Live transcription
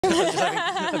Just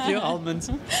having a few almonds.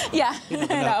 Yeah, I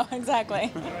know,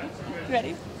 exactly.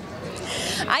 Ready?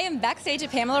 I am backstage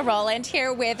at Pamella Roland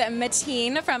here with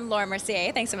Matin from Laura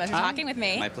Mercier. Thanks so much for talking with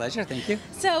me. My pleasure, thank you.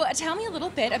 So tell me a little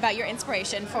bit about your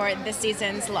inspiration for this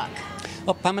season's look.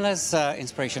 Well, Pamella's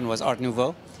inspiration was Art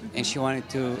Nouveau, and she wanted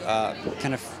to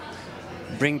kind of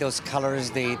bring those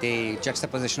colors, the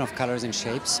juxtaposition of colors and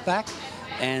shapes back.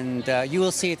 And you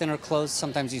will see it in her clothes.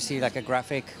 Sometimes you see like a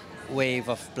graphic wave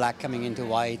of black coming into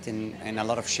white and a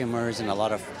lot of shimmers and a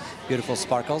lot of beautiful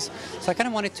sparkles. So I kind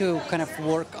of wanted to kind of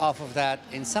work off of that.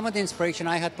 And some of the inspiration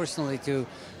I had personally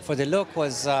for the look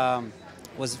was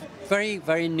very,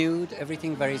 very nude,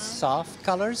 everything very soft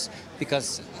colors,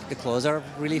 because the clothes are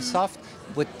really soft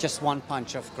with just one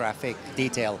punch of graphic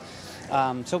detail.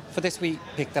 So for this we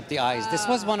picked up the eyes. This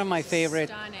was one of my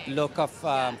favorite look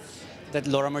of that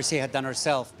Laura Mercier had done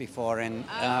herself before, and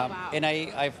and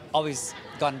I've always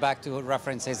gone back to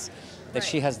references that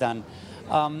she has done.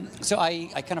 So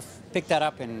I kind of picked that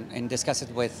up and discussed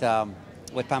it with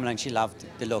Pamella, and she loved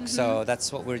the look. So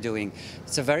that's what we're doing.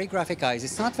 It's a very graphic eyes.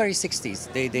 It's not very 60s.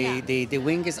 The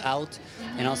wing is out,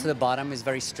 and also the bottom is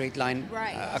very straight line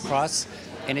across,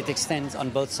 and it extends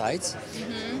on both sides.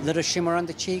 A little shimmer on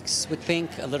the cheeks with pink,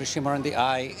 a little shimmer on the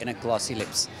eye, and a glossy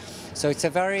lips. So it's a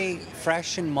very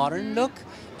fresh and modern look.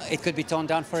 It could be toned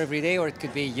down for every day, or it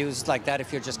could be used like that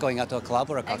if you're just going out to a club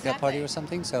or a cocktail party or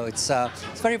something. So it's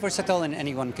very versatile, and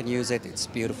anyone can use it. It's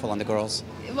beautiful on the girls.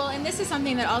 Well, and this is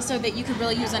something that also that you could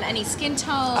really use on any skin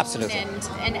tone. Absolutely.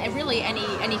 And really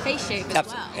any face shape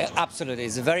as well. Absolutely.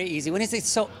 It's very easy. When it's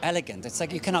so elegant, it's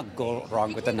like you cannot go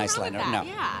wrong with a nice liner. No.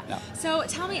 Yeah. So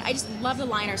tell me, I just love the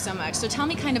liner so much. So tell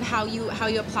me kind of how you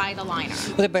apply the liner.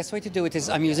 Well, the best way to do it is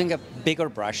I'm using a bigger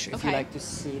brush. If you like to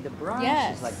see the brush,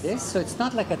 it's like this. So it's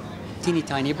not like a teeny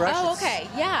tiny brush. Oh, okay.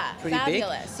 Yeah. Pretty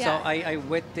fabulous. big. Yeah. So I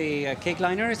wet the cake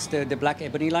liner. It's the black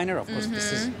ebony liner. Of course,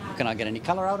 this is, you cannot get any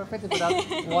color out of it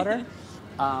without water.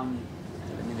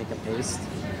 Let me make a paste.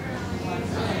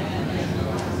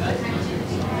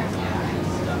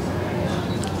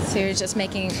 So you're just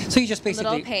making you just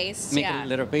basically little paste, make a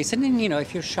little paste, and then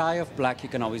if you're shy of black, you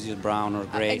can always use brown or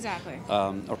gray,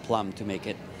 or plum to make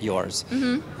it yours.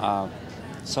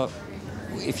 So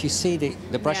if you see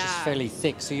the brush is fairly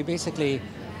thick, so you basically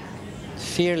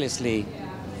fearlessly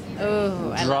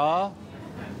draw,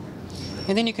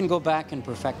 and then you can go back and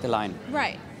perfect the line.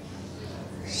 Right.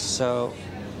 So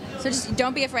just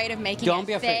don't be afraid of making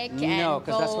it thick and no,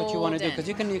 because that's what you want to do. Because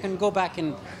you can go back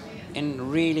and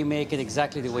really make it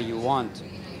exactly the way you want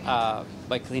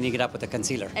by cleaning it up with a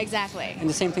concealer. Exactly. And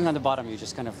the same thing on the bottom. You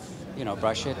just kind of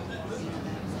brush it.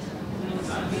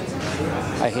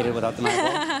 I hate it without the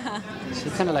eyeball. So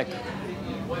kind of like.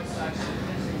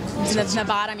 So the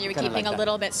bottom you're keeping like a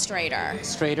little bit straighter.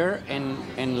 Straighter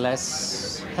and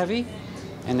less heavy,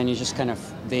 and then you just kind of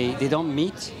they don't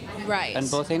meet. Right. On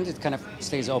both ends, it kind of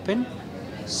stays open.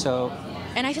 So.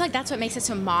 And I feel like that's what makes it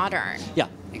so modern. Yeah,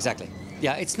 exactly.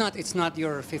 Yeah, it's not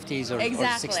your 50s or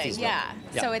 60s. Yeah.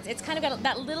 So it's kind of got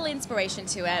that little inspiration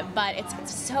to it, but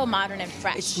it's so modern and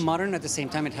fresh. It's modern at the same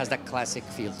time. It has that classic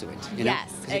feel to it. You know?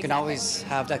 Yes, because you can always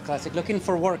have that classic. Looking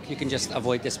for work, you can just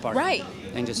avoid this part. Right.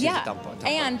 And just use the top part.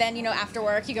 And then after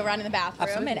work, you go run in the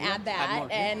bathroom and add that,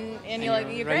 and you're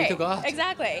ready great. to go out.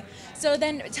 Exactly. So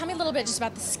then, tell me a little bit just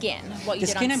about the skin. What you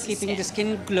did on the skin. I'm keeping the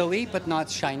skin glowy but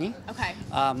not shiny. Okay.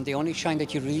 The only shine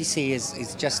that you really see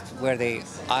is just where the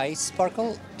eyes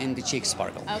sparkle and the cheeks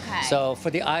sparkle. Okay. So for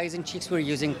the eyes and cheeks, we're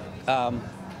using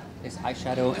this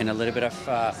eyeshadow and a little bit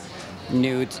of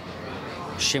nude,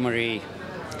 shimmery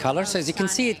color. So as you can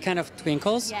see, it kind of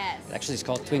twinkles. Yes. Actually, it's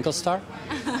called Twinkle Star.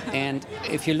 And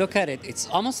if you look at it, it's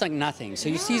almost like nothing. So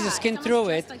you see the skin through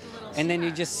it, like and then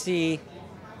you just see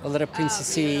a little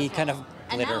princessy kind of glitter.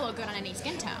 And that'll look good on any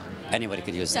skin tone. Anybody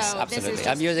could use this, absolutely.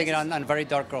 I'm using it on very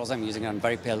dark girls. I'm using it on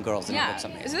very pale girls. And it looks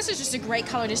amazing. So this is just a great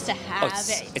color just to have.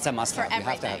 It's a must-have. You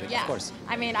have to have it, of course.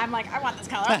 I mean, I'm like, I want this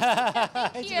color.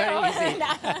 It's very easy.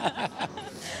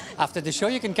 After the show,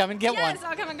 you can come and get one. Yes,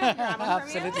 I'll come and grab one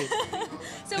Absolutely. from you.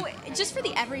 So just for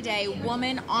the everyday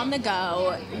woman on the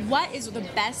go, what is the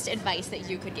best advice that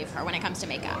you could give her when it comes to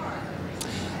makeup?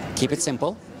 Keep it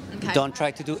simple. Okay. Don't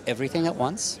try to do everything at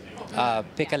once.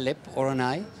 Pick a lip or an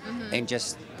eye and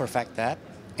just perfect that,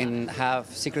 and have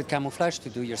secret camouflage to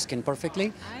do your skin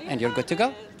perfectly, and you're good to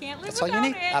go. Can't live That's all you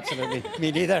need. it. Absolutely.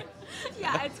 Me neither.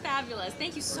 Yeah, it's fabulous.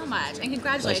 Thank you so much, and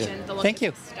congratulations. Pleasure. The look Thank is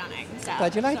you. stunning. So,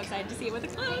 Glad you like. So excited to see it with the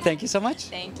clothes. Thank you so much.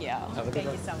 Thank you. Have a good Thank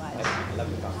one. you so much. I love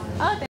you. Oh,